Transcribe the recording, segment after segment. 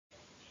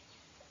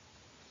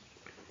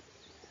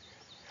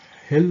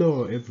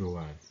Hello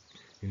everyone.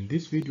 In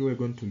this video we're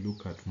going to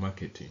look at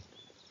marketing.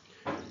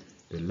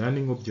 The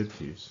learning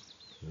objectives.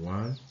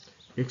 1.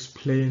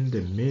 Explain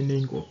the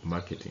meaning of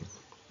marketing.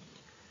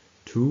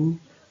 2.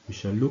 We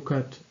shall look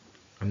at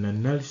an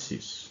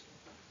analysis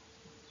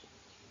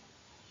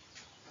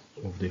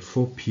of the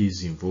 4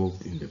 P's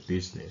involved in the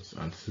business.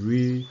 And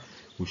 3.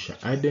 We shall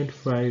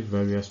identify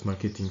various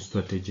marketing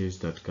strategies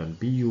that can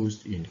be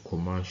used in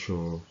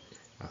commercial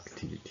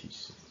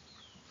activities.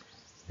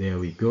 There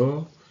we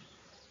go.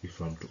 If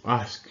I'm to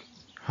ask,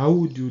 how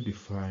would you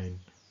define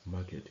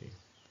marketing?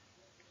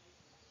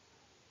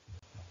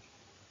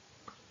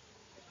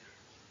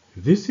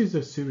 This is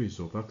a series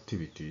of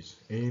activities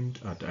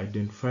aimed at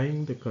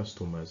identifying the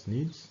customer's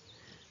needs,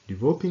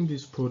 developing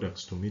these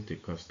products to meet the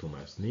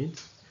customer's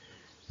needs,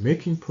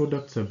 making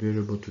products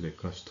available to the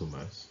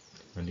customers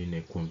and in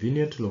a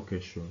convenient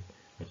location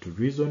at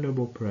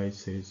reasonable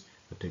prices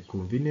at a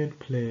convenient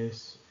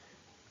place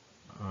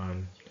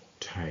and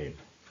time.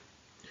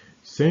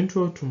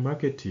 Central to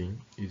marketing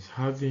is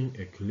having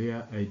a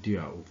clear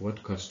idea of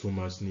what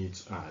customers'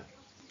 needs are,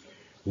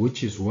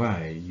 which is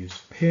why you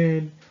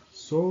spend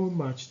so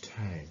much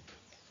time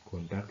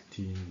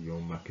conducting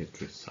your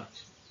market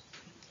research.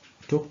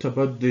 I talked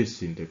about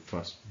this in the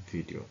first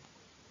video.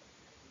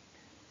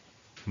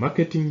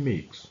 Marketing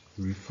mix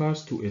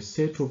refers to a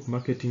set of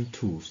marketing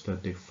tools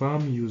that the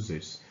firm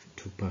uses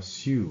to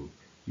pursue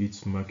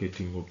its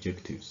marketing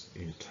objectives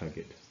in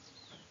target.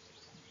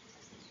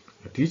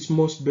 At its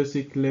most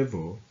basic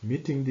level,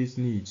 meeting these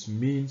needs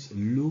means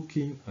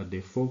looking at the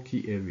 4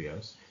 key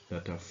areas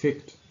that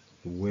affect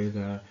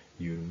whether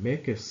you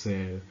make a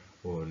sale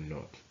or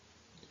not.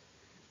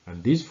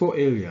 And these 4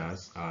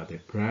 areas are the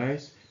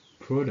price,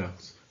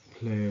 products,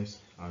 place,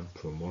 and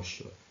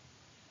promotion.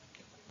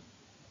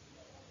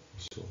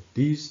 So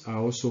these are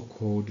also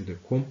called the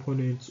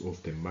components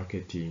of the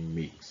marketing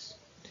mix.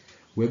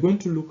 We're going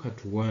to look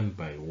at one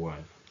by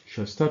one.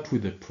 Shall start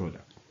with the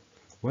product.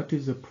 What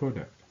is a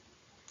product?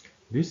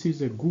 This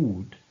is a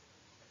good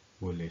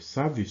or a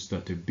service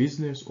that a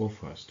business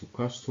offers to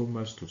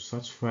customers to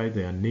satisfy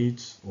their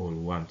needs or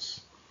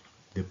wants.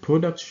 The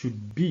product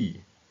should be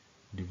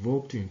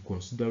developed in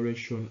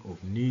consideration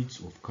of needs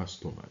of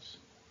customers.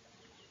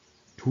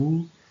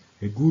 2.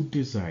 A good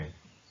design.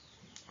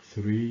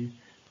 3.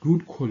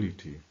 Good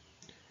quality.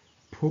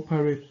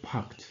 Properly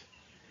packed.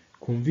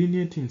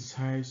 Convenient in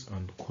size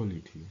and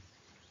quality.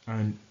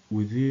 And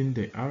within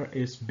the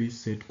RSB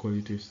set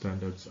quality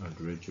standards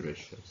and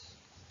regulations.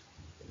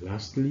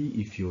 Lastly,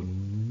 if you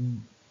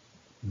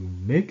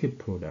make a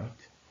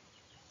product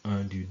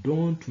and you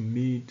don't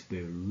meet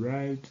the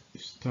right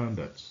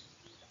standards,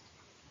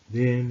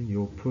 then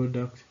your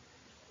product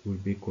will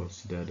be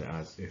considered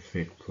as a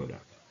fake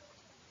product.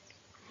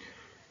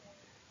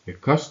 A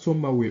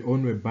customer will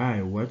only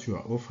buy what you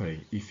are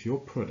offering if your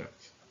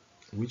product,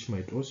 which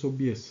might also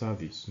be a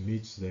service,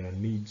 meets their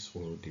needs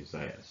or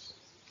desires.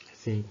 I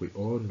think we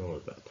all know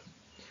that.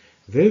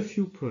 Very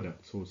few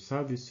products or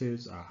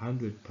services are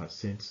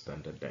 100%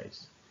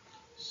 standardized.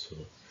 So,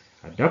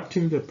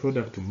 adapting the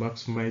product to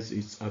maximize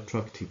its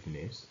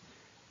attractiveness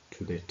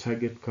to the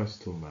target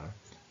customer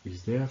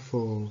is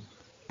therefore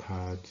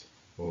part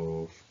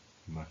of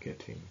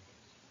marketing.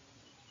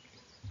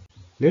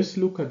 Let's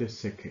look at the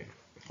second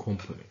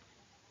component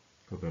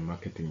of a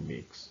marketing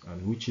mix,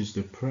 and which is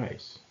the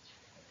price.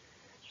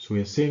 So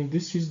we are saying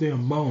this is the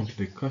amount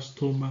the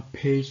customer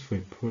pays for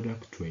a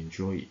product to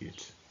enjoy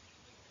it.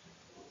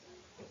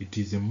 It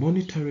is a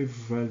monetary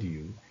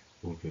value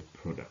of a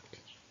product.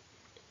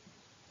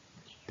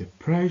 The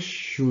price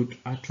should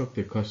attract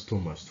the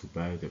customers to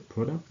buy the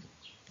product,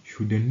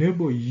 should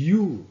enable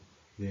you,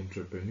 the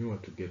entrepreneur,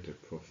 to get a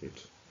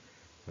profit.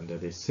 And at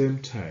the same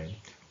time,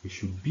 we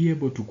should be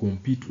able to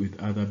compete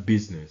with other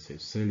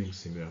businesses selling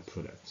similar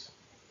products.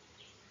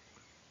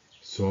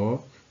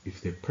 So, if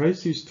the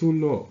price is too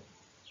low,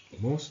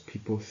 most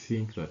people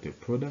think that the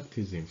product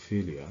is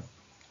inferior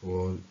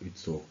or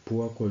it's of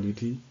poor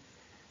quality.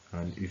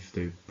 And if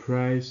the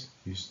price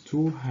is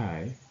too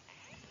high,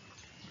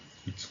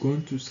 it's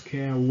going to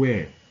scare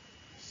away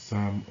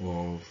some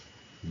of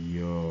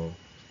your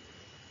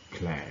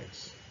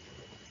clients.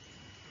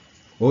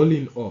 All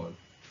in all,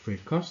 for a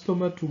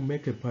customer to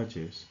make a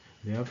purchase,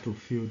 they have to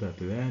feel that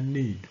their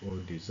need or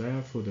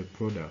desire for the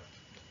product,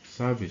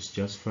 service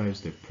justifies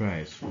the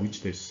price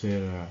which the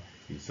seller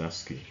is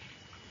asking.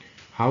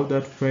 How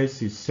that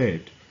price is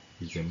set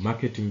is a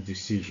marketing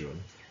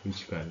decision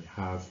which can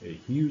have a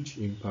huge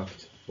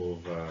impact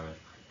over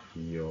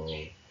your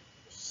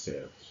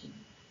sales.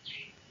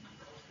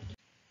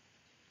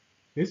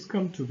 Let's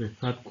come to the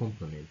third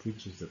component,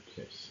 which is the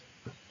place.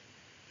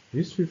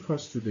 This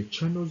refers to the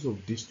channels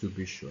of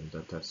distribution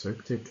that are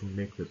selected to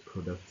make the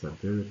products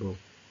available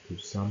to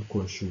some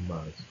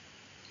consumers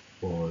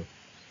or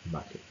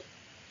market.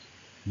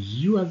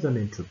 You as an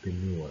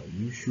entrepreneur,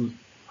 you should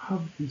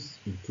have this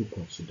into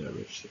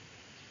consideration.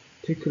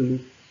 Take a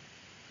look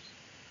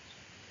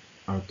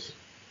at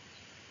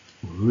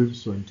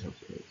Wilson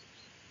Enterprise.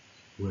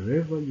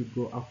 Wherever you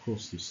go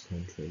across this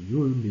country, you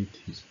will meet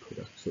his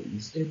product. So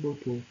he's able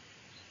to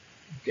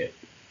get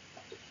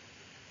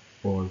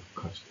all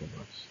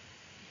customers.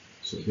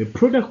 So the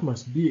product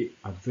must be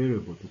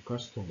available to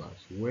customers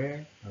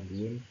where and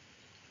when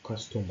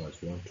customers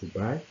want to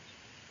buy.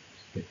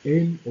 The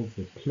aim of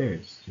the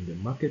place in the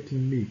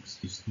marketing mix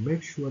is to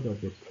make sure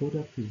that the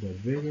product is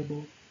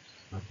available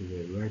at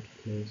the right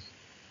place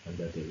and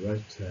at the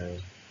right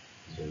time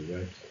in the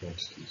right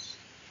quantities.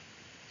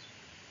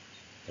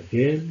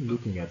 Again,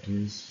 looking at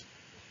this,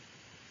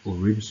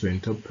 Oribso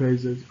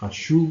Enterprises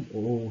assume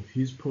all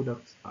his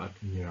products at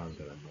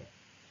Nyirangarama.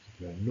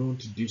 They are not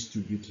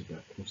distributed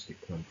across the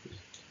country.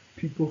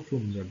 People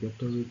from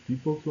Nyagatare,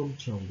 people from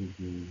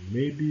Cyangugu,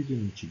 maybe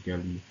even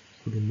Kigali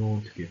could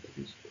not get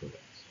these products.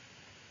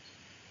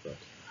 But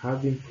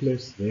having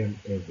placed them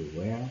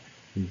everywhere,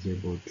 is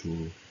able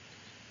to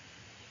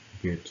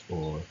get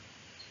all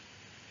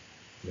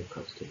the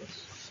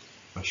customers.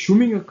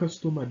 Assuming a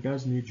customer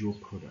does need your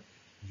product,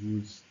 you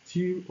will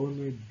still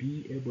only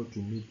be able to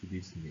meet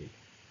this need.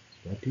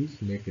 That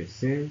is, make a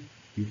sale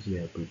if they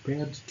are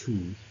prepared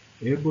to,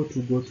 able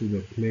to go to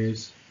the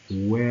place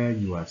where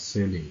you are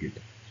selling it.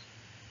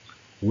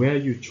 Where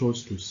you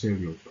chose to sell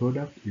your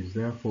product is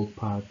therefore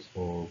part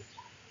of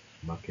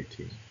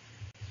marketing.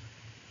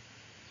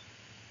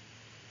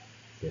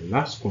 The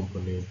last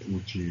component,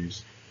 which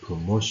is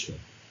promotion.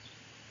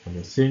 And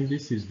I'm saying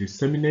this is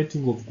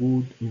disseminating of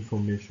good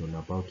information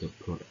about a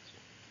product.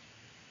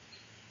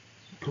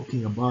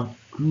 Talking about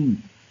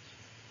good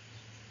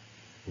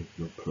of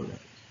your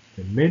product.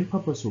 The main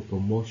purpose of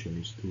promotion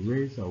is to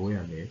raise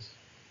awareness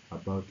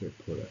about a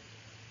product,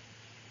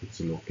 its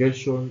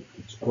location,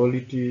 its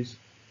qualities,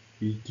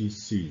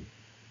 etc.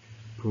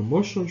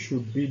 Promotion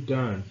should be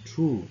done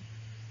to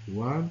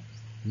 1.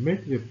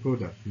 Make the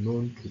product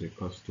known to the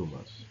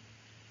customers.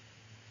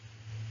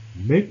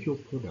 Make your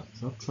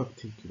products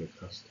attractive to the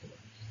customers.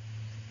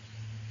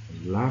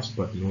 And last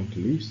but not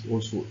least,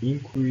 also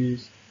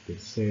increase the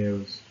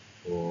sales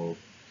of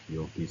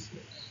your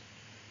business.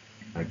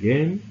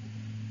 Again,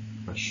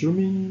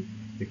 assuming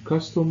the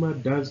customer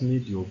does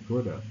need your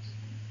product,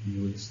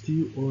 you will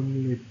still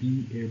only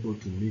be able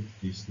to meet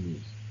this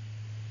need.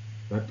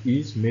 That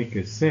is, make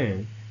a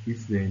sale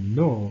if they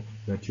know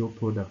that your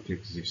product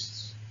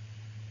exists.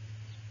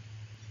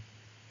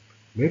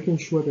 Making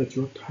sure that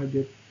your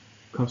target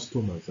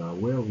customers are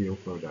aware of your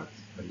product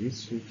and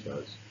its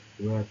features,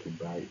 where to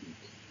buy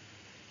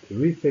it.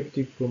 Through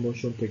effective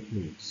promotion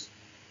techniques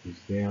is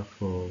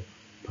therefore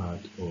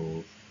part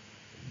of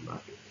the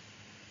market.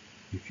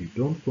 If you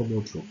don't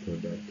promote your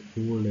product,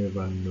 who will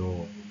ever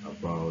know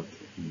about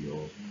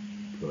your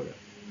product?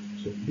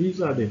 So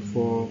these are the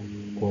 4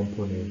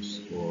 components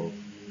of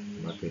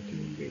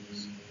marketing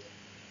mix.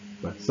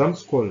 But some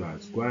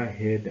scholars go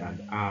ahead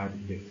and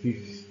add the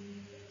 5th.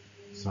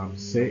 Some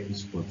say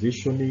it's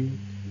positioning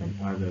and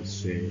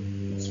others say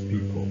it's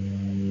people.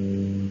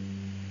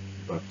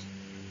 But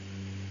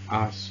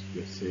as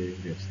they say,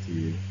 they're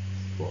still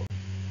 4.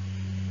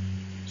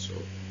 So,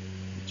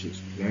 which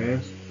is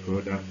place,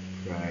 product,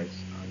 price,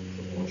 and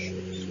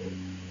promotion.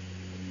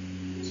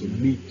 So, it's a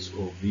mix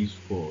of these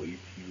 4. If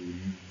you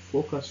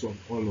focus on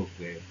all of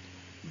them,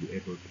 you'll be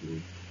able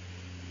to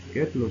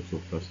get lots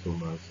of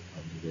customers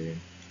and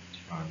then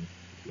earn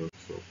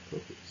lots of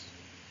profits.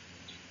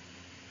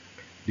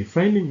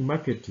 Defining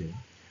marketing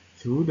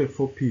through the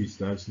 4 P's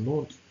does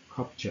not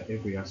capture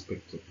every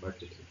aspect of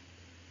marketing,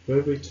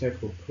 every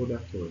type of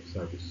product or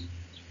service,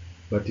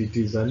 but it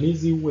is an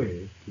easy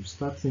way to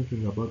start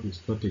thinking about the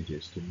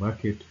strategies to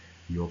market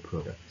your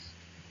products.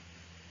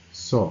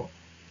 So,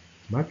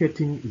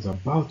 marketing is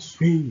about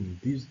swinging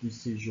these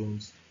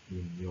decisions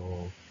in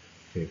your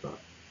favor.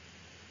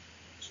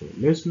 So,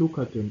 let's look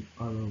at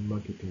our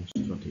marketing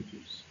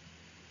strategies.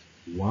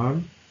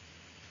 1.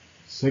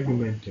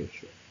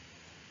 Segmentation.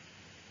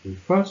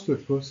 Refers to a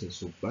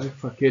process of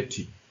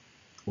bifurcating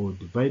or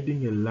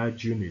dividing a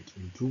large unit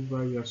into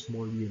various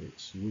small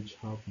units which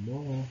have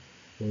more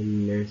or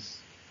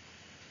less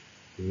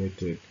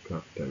related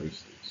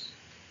characteristics.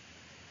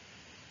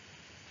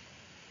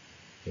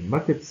 A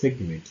market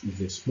segment is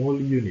a small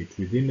unit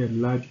within a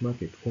large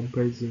market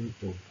comprising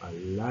of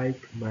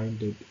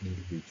like-minded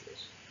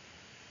individuals.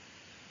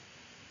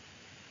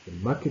 A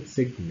market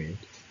segment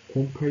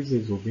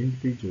comprises of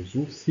individuals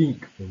who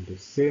think on the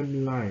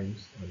same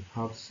lines and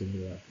have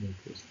similar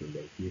interests in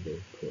a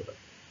given product.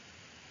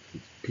 If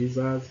it's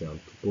pizzas and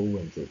people who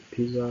enjoy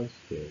pizzas,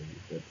 then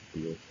that would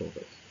be your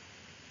focus.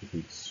 If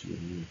it's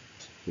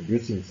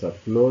producing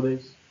such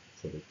clothes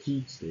for the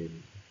kids,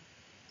 then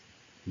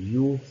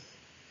youth,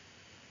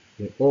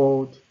 the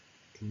old,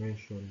 to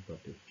mention but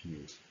a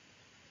few.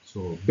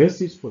 So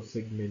basis for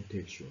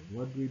segmentation,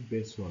 what do we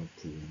base on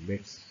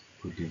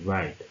to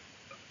divide?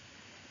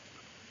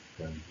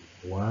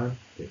 1.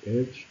 The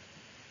age,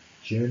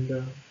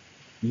 gender,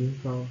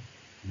 income,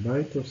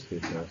 marital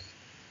status,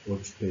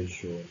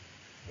 occupation,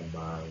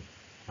 among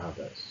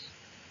others.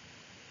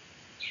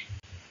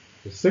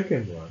 The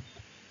second one,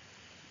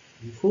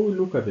 before we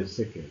look at the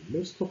second,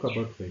 let's talk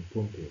about the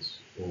importance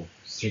of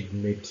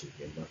segmenting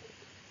a market.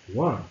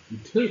 1.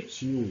 It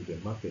helps you, the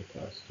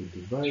marketers, to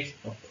devise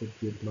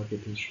appropriate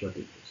marketing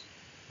strategies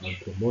and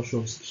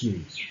promotion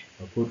schemes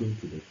according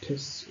to the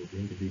tastes of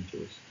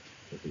individuals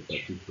of a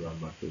particular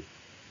market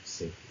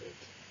segment.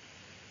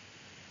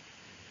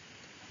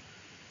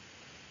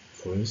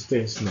 For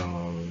instance,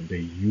 now the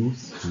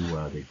youth who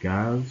are the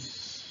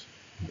girls,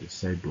 on the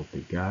side of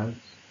the girls,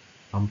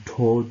 I'm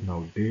told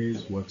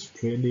nowadays what's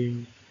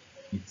trending,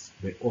 it's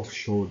the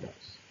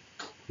off-shoulders,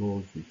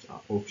 clothes which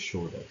are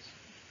off-shoulders.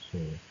 So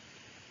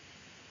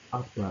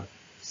after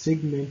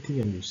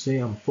segmenting and you say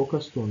I'm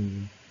focused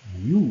on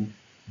you,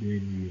 then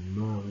you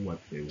know what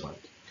they want.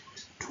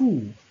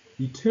 2,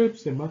 it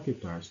helps the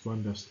marketers to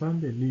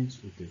understand the needs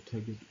of the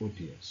target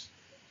audience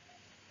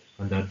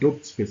and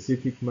adopt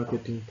specific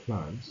marketing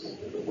plans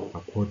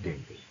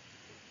accordingly.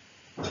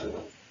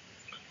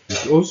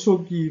 It also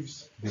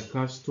gives the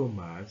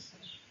customers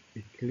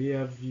a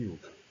clear view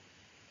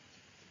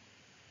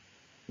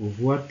of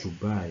what to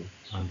buy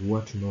and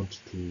what not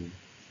to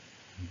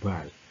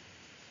buy.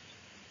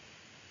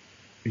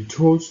 It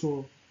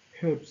also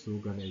helps the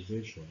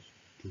organizations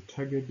to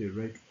target the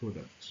right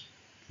products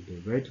to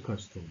the right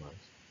customers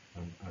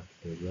and at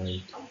the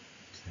right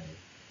time.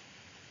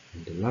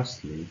 And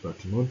lastly,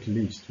 but not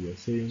least, we are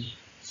saying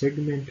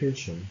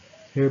segmentation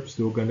helps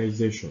the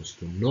organizations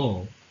to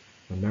know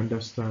and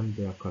understand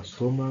their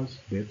customers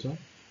better.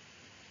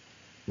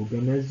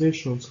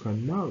 Organizations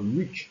can now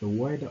reach a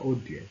wider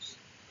audience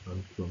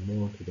and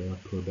promote their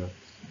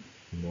products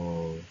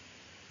more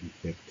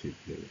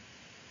effectively.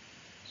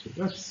 So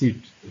that's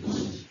it,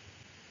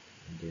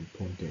 the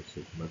importance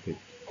of market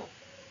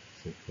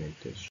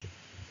segmentation.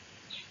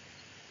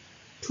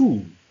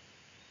 2,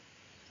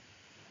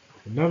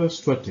 another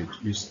strategy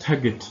is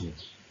targeting.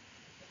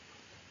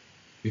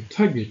 A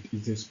target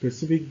is a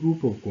specific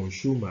group of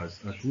consumers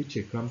at which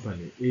a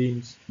company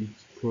aims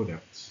its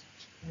products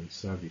and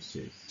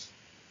services.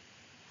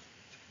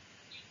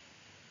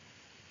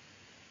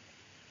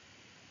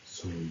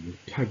 So you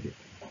target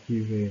a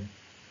given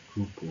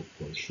group of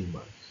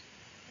consumers.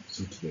 Is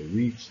it the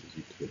rich? Is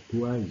it the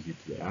poor? Is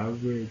it the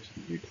average?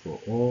 Is it for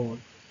all?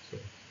 So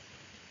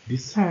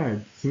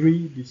decide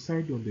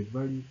on the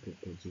value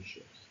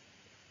propositions.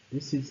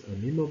 This is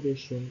an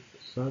innovation,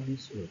 a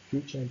service, or a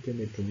feature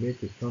intended to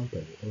make a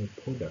company or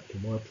a product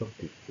more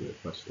attractive to the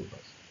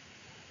customers.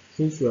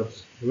 Since you have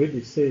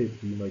already said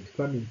you might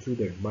come into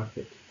the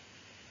market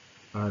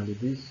and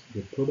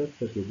the products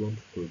that you're going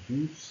to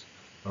produce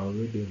are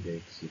already in the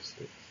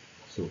existence.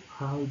 So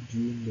how do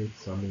you make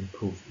some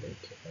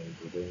improvement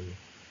and then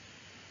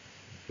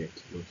get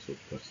lots of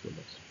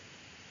customers?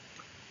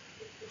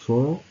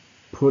 4,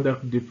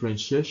 product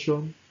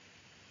differentiation.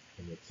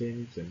 And the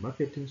thing is a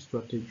marketing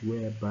strategy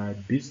whereby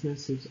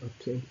businesses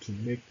attempt to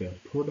make their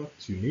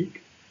products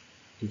unique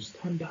to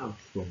stand out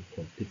from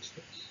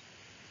competitors.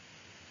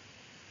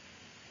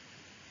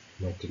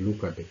 Now to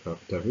look at the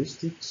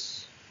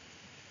characteristics,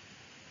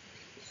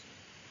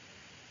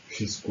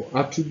 physical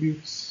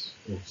attributes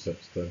of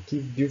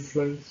substantive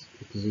difference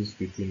exists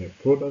between a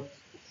product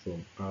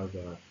from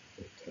other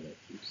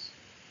alternatives.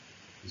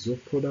 Is your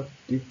product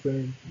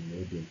different,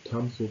 maybe in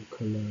terms of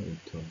color, in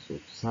terms of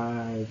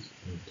size,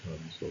 in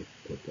terms of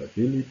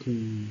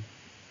portability,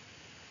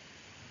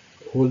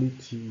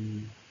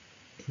 quality,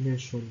 to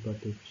mention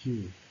but a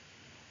few.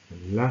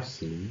 And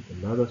lastly,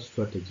 another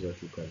strategy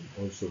that you can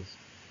also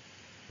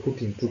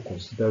put into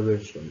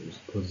consideration is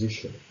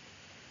positioning.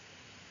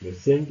 The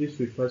same this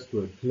refers to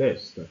a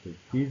place that a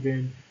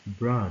given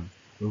brand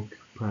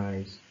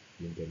occupies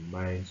in the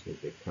minds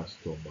of the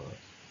customers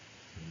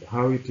and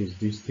how it is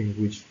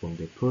distinguished from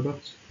the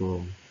products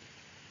from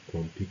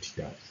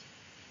competitors.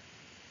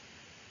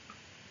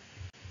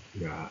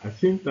 Yeah, I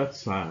think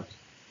that's that.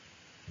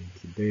 In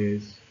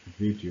today's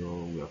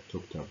video, we have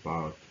talked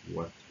about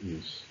what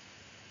is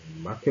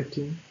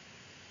marketing,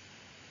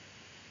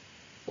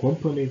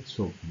 components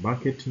of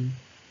marketing,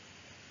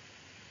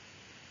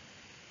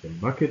 the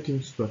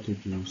marketing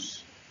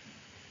strategies,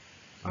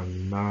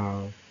 and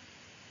now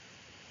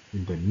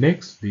in the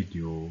next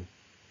video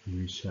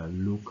we shall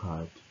look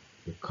at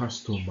the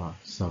customer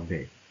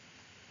survey,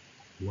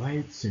 why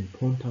it's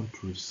important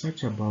to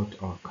research about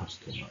our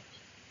customers.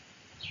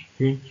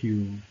 Thank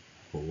you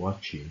for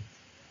watching.